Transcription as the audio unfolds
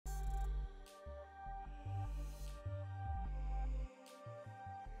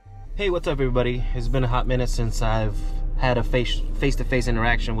Hey, what's up everybody? It's been a hot minute since I've had a face-to-face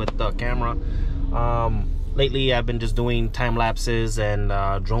interaction with the camera. Lately I've been just doing time lapses and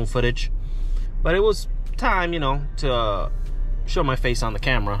drone footage, but it was time, you know, to show my face on the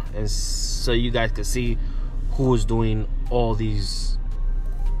camera and so you guys could see who was doing all these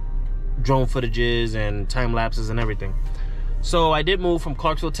drone footages and time lapses and everything. So I did move from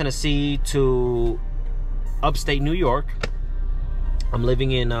Clarksville, Tennessee to upstate New York. I'm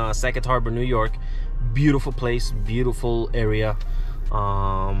living in Sackett Harbor, New York. Beautiful place, beautiful area,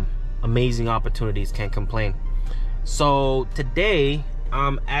 amazing opportunities, can't complain. So today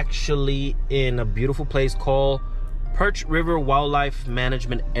I'm actually in a beautiful place called Perch River Wildlife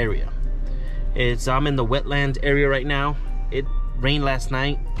Management Area. I'm in the wetland area right now. It rained last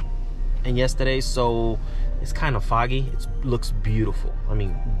night and yesterday, so it's kind of foggy. It looks beautiful. I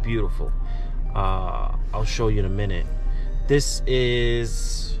mean, beautiful. I'll show you in a minute. This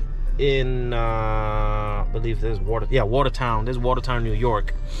is in I believe there's Watertown. This is Watertown, New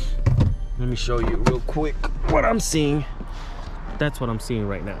York. Let me show you real quick what I'm seeing. That's what I'm seeing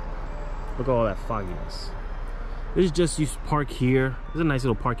right now. Look at all that fogginess. This is just, you park here. There's a nice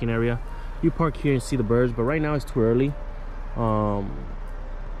little parking area. You park here and see the birds, but right now it's too early to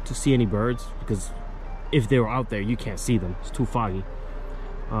see any birds, because if they were out there you can't see them. It's too foggy.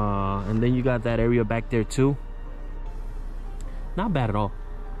 And then you got that area back there too. Not bad at all.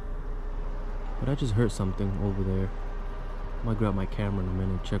 But I just heard something over there. I might grab my camera in a minute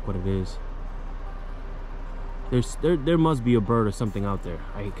and check what it is. There must be a bird or something out there.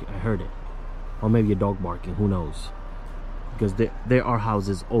 I heard it. Or maybe a dog barking, who knows. Because there are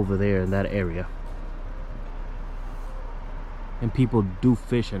houses over there in that area. And people do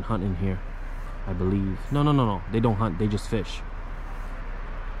fish and hunt in here, I believe. No. They don't hunt, they just fish.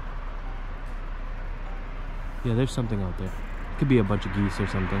 Yeah, there's something out there. Could be a bunch of geese or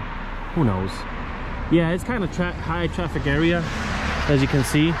something, who knows. Yeah, it's kind of high traffic area, as you can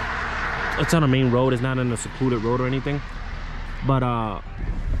see. It's on a main road, it's not in a secluded road or anything. But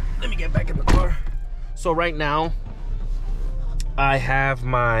let me get back in the car. So right now I have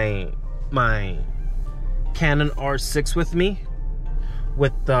my Canon R6 with me,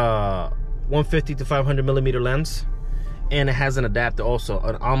 with the 150 to 500 millimeter lens, and it has an adapter also,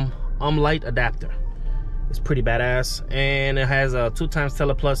 an light adapter. It's pretty badass, and it has a 2x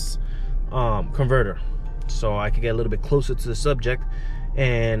teleplus converter, so I can get a little bit closer to the subject.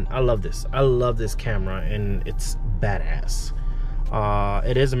 And I love this. I love this camera, and it's badass.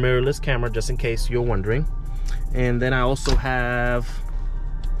 It is a mirrorless camera, just in case you're wondering. And then I also have,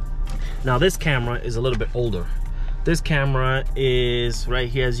 now this camera is a little bit older. This camera is right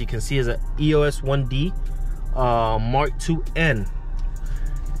here, as you can see, is a EOS 1D Mark IIN.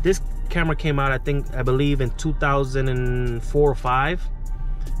 This camera came out, I believe in 2004 or 5,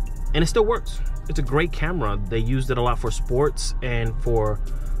 and it still works. It's a great camera. They used it a lot for sports and for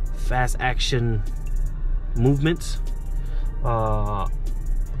fast action movements. I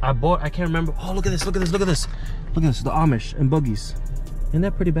can't remember. Oh, look at this, the Amish and buggies. Isn't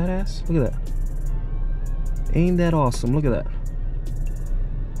that pretty badass? Look at that. Ain't that awesome? Look at that.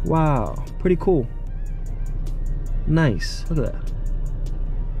 Wow, pretty cool. Nice, look at that.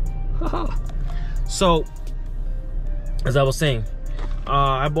 So, as I was saying,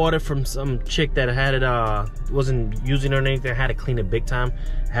 I bought it from some chick that had it, wasn't using it or anything. I had to clean it big time.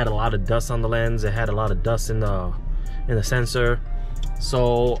 It had a lot of dust on the lens. It had a lot of dust in the sensor.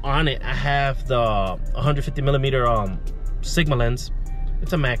 So on it, I have the 150 millimeter Sigma lens.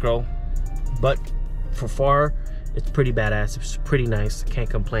 It's a macro, but for far, it's pretty badass. It's pretty nice.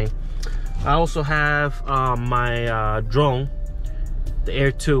 Can't complain. I also have my drone, the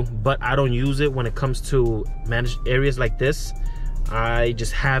Air 2, but I don't use it when it comes to managed areas like this. I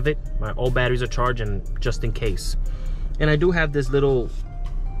just have it. My old batteries are charged, and just in case. And I do have this little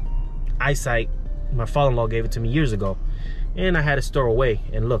eyesight. My father-in-law gave it to me years ago, and I had it stored away,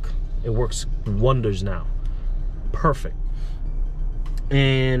 and look, it works wonders now. Perfect.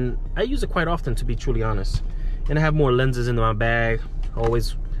 And I use it quite often, to be truly honest. And I have more lenses in my bag.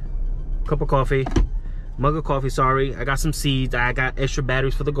 Always cup of coffee, mug of coffee, sorry. I got some seeds. I got extra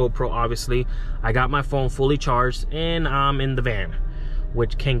batteries for the GoPro, obviously. I got my phone fully charged, and I'm in the van,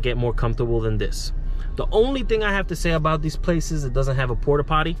 which can't get more comfortable than this. The only thing I have to say about these places, it doesn't have a porta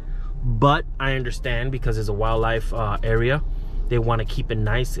potty, but I understand, because it's a wildlife area. They want to keep it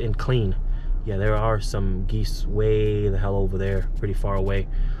nice and clean. Yeah, there are some geese way the hell over there, pretty far away.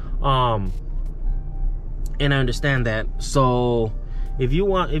 And I understand that. So if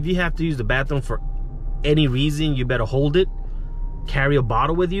you have to use the bathroom for any reason, you better hold it, carry a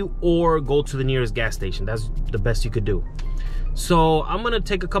bottle with you, or go to the nearest gas station. That's the best you could do. So I'm gonna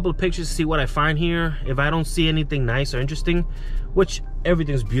take a couple of pictures to see what I find here. If I don't see anything nice or interesting, which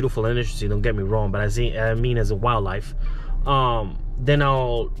everything's beautiful and interesting, don't get me wrong, but I mean as a wildlife, then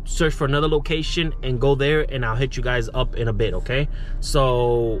I'll search for another location and go there, and I'll hit you guys up in a bit, okay?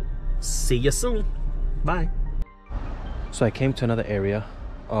 So see you soon. Bye. So I came to another area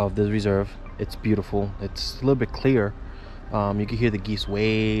of the reserve. It's beautiful. It's a little bit clear. You can hear the geese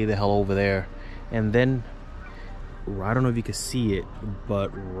way the hell over there. And then, I don't know if you can see it, but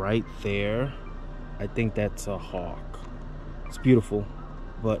right there, I think that's a hawk. It's beautiful,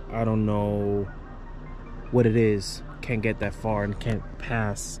 but I don't know what it is. Can't get that far and can't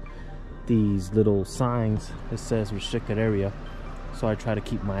pass these little signs that says restricted area. So I try to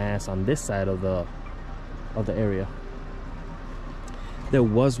keep my ass on this side of the area. There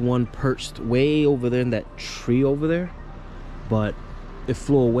was one perched way over there in that tree over there, but it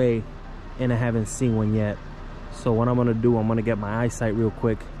flew away and I haven't seen one yet. So what I'm gonna do, I'm gonna get my eyesight real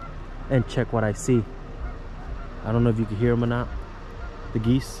quick and check what I see. I don't know if you can hear them or not. The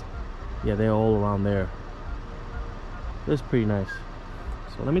geese, yeah, they're all around there. That's pretty nice.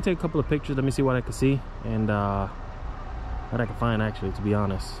 So let me take a couple of pictures. Let me see what I can see and what I can find, actually, to be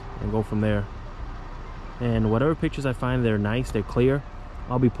honest, and go from there. And whatever pictures I find, they're nice, they're clear,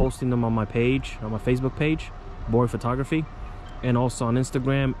 I'll be posting them on my page, on my Facebook page, Boring Photography, and also on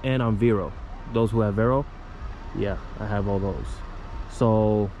Instagram and on Vero. Those who have Vero, yeah, I have all those.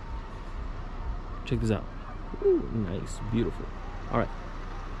 So check this out. Ooh, nice, beautiful. All right,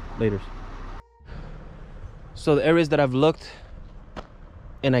 laters. So the areas that I've looked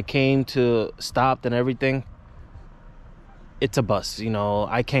and I came to stopped and everything, it's a bust. You know,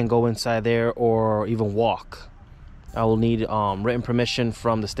 I can't go inside there or even walk. I will need written permission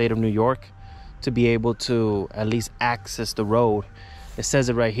from the state of New York to be able to at least access the road. It says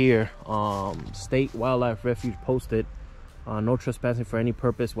it right here, State Wildlife Refuge posted, no trespassing for any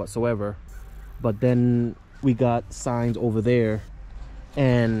purpose whatsoever. But then we got signs over there,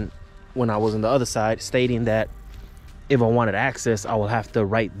 and when I was on the other side, stating that if I wanted access, I will have to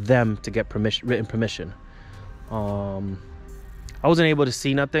write them to get permission, written permission. I wasn't able to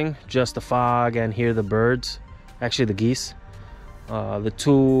see nothing, just the fog and hear the birds, actually the geese. The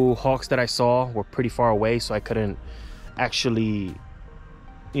two hawks that I saw were pretty far away, so I couldn't actually,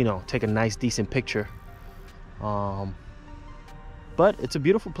 you know, take a nice decent picture. But it's a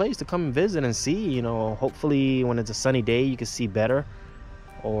beautiful place to come and visit and see. You know, hopefully when it's a sunny day you can see better,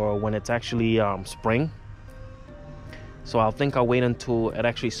 or when it's actually spring. So I think I'll wait until it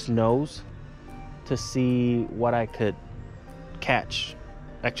actually snows to see what I could capture,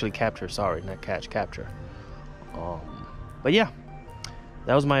 sorry, not catch, capture. But yeah,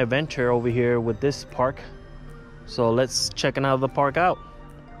 that was my adventure over here with this park. So let's check another park out.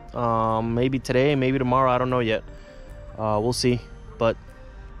 Maybe today, maybe tomorrow, I don't know yet. We'll see, but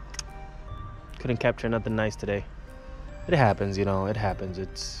couldn't capture nothing nice today. It happens, you know, it happens.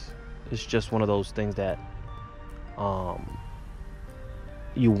 It's just one of those things that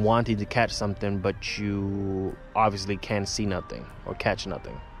you wanted to catch something, but you obviously can't see nothing or catch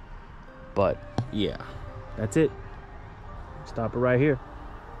nothing. But yeah, that's it. Stop it right here.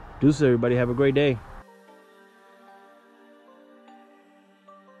 Deuces, everybody, have a great day.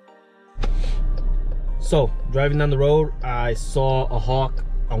 So driving down the road, I saw a hawk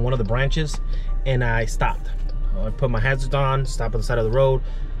on one of the branches and I stopped. I put my hazards on, stopped on the side of the road,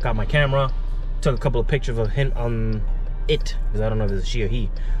 got my camera, took a couple of pictures of him on it, because I don't know if it's a she or he,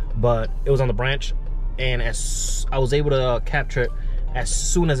 but it was on the branch, and as I was able to capture it as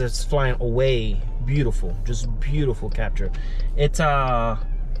soon as it's flying away. Beautiful, just beautiful capture. It's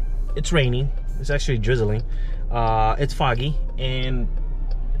raining, it's actually drizzling, it's foggy, and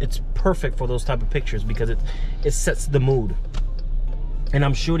it's perfect for those type of pictures because it sets the mood. And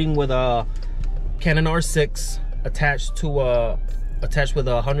I'm shooting with a Canon R6 attached with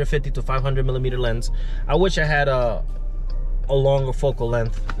a 150 to 500 millimeter lens. I wish I had a longer focal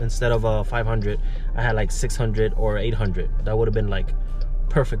length instead of a 500. I had like 600 or 800. That would have been like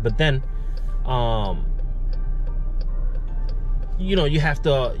perfect. But then you know,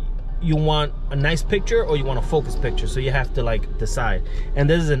 you want a nice picture or you want a focus picture, so you have to like decide. And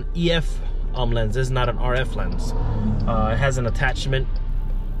this is an EF lens, this is not an RF lens. It has an attachment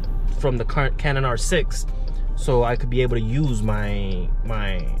from the current Canon R6, so I could be able to use my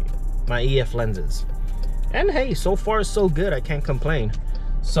EF lenses. And hey, so far so good, I can't complain.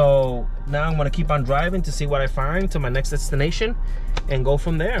 So now I'm gonna keep on driving to see what I find to my next destination and go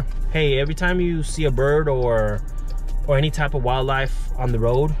from there. Hey, every time you see a bird or any type of wildlife on the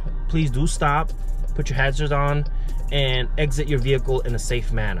road, please do stop, put your hazards on, and exit your vehicle in a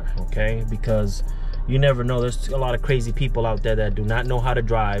safe manner, okay? Because You never know. There's a lot of crazy people out there that do not know how to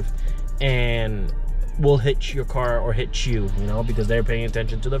drive and will hit your car or hit you, you know, because they're paying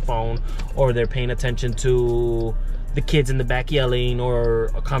attention to their phone, or they're paying attention to the kids in the back yelling, or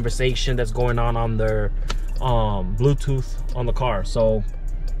a conversation that's going on their Bluetooth on the car. So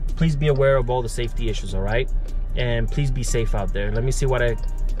please be aware of all the safety issues, all right? And please be safe out there. Let me see what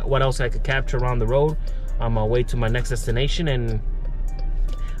else I could capture around the road on my way to my next destination, and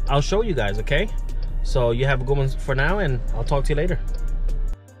I'll show you guys, okay? So you have a good one for now, and I'll talk to you later.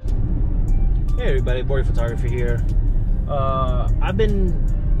 Hey everybody, Bordy Photography here. I've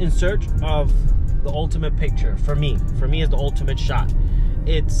been in search of the ultimate picture. For me is the ultimate shot.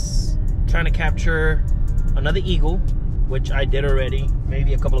 It's trying to capture another eagle, which I did already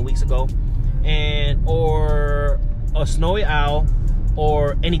maybe a couple of weeks ago, or a snowy owl,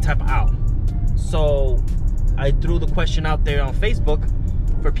 or any type of owl. So I threw the question out there on Facebook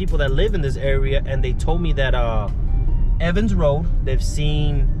for people that live in this area, and they told me that Evans Road, they've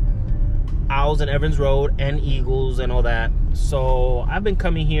seen owls in Evans Road and eagles and all that. So I've been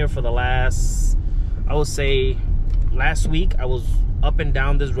coming here for the last, I would say last week. I was up and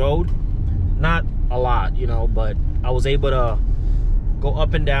down this road, not a lot, you know, but I was able to go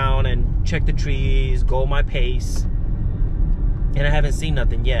up and down and check the trees, go my pace, and I haven't seen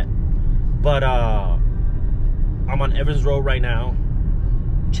nothing yet. But I'm on Evans Road right now,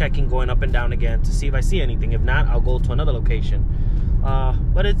 checking, going up and down again to see if I see anything. If not, I'll go to another location.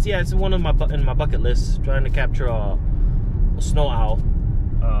 But it's one of my bucket list, trying to capture a snow owl.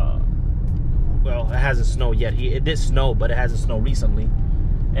 Well, it hasn't snowed yet. It did snow, but it hasn't snowed recently.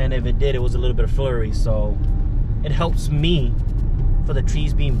 And if it did, it was a little bit of flurry. So it helps me, for the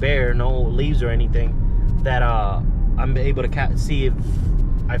trees being bare, no leaves or anything, that I'm able to see if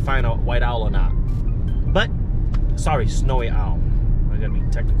I find a white owl or not. But sorry, snowy owl. I gotta be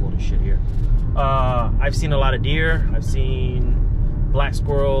technical and shit here. I've seen a lot of deer. I've seen black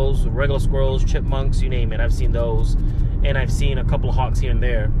squirrels, regular squirrels, chipmunks, you name it. I've seen those, and I've seen a couple of hawks here and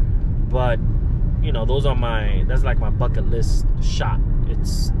there. But you know, that's like my bucket list shot.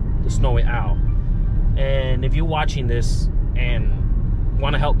 It's the snowy owl. And if you're watching this and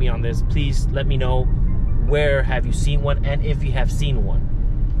want to help me on this, please let me know, where have you seen one, and if you have seen one.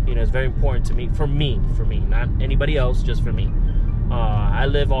 You know, it's very important to me, for me, not anybody else, just for me. I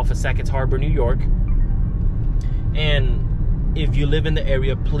live off of Sackett's Harbor, New York, and if you live in the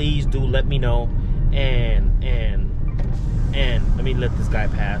area, please do let me know. And let me let this guy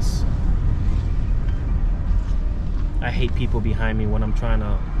pass. I hate people behind me when I'm trying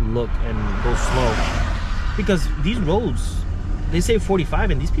to look and go slow, because these roads, they say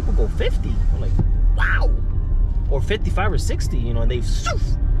 45 and these people go 50. I'm like, wow. Or 55 or 60, you know, and they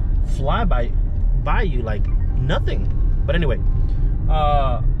fly by you like nothing. But anyway,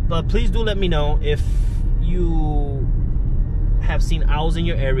 but please do let me know if you have seen owls in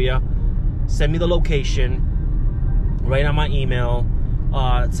your area. Send me the location, write on my email,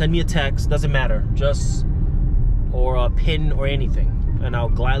 send me a text, doesn't matter, just, or a pin or anything, and I'll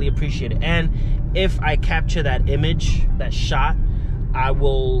gladly appreciate it. And if I capture that image, that shot, I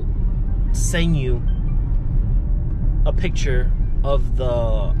will send you a picture of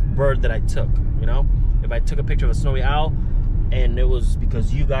the bird that I took. You know, if I took a picture of a snowy owl and it was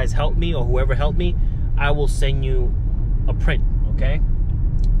because you guys helped me, or whoever helped me, I will send you a print, okay?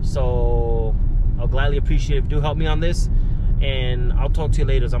 So I'll gladly appreciate it if you do help me on this, and I'll talk to you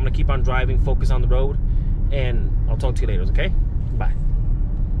later. So I'm gonna keep on driving, focus on the road, and I'll talk to you later, okay? Bye.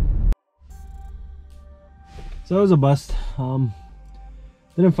 So it was a bust.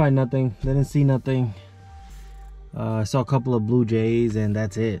 Didn't find nothing, didn't see nothing. I saw a couple of blue jays, and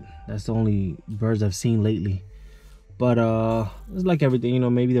that's it. That's the only birds I've seen lately. But it's like everything, you know,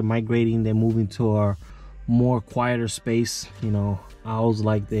 maybe they're migrating, they're moving to a more quieter space. You know, owls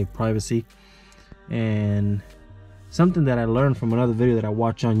like their privacy. And something that I learned from another video that I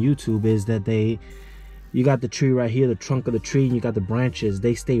watch on YouTube is that you got the tree right here, the trunk of the tree, and you got the branches.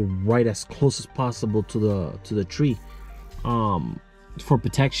 They stay right as close as possible to the tree, for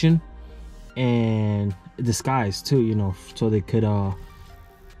protection and disguise too, you know, so they could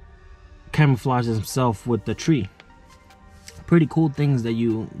camouflage themselves with the tree. Pretty cool things that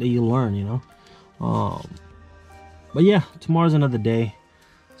you learn, you know. But yeah, tomorrow's another day,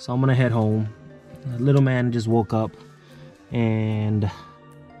 so I'm gonna head home. Little man just woke up, and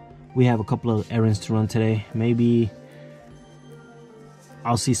we have a couple of errands to run today. Maybe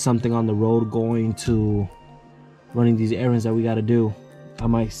I'll see something on the road going to running these errands that we got to do. I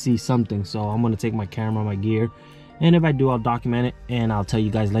might see something, so I'm gonna take my camera, my gear, and if I do, I'll document it and I'll tell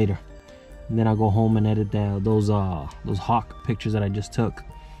you guys later. And then I'll go home and edit those hawk pictures that I just took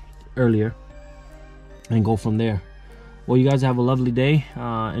earlier. and go from there. Well, you guys have a lovely day.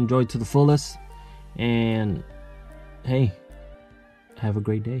 Enjoy to the fullest, and hey, have a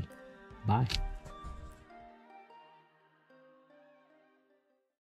great day. Bye.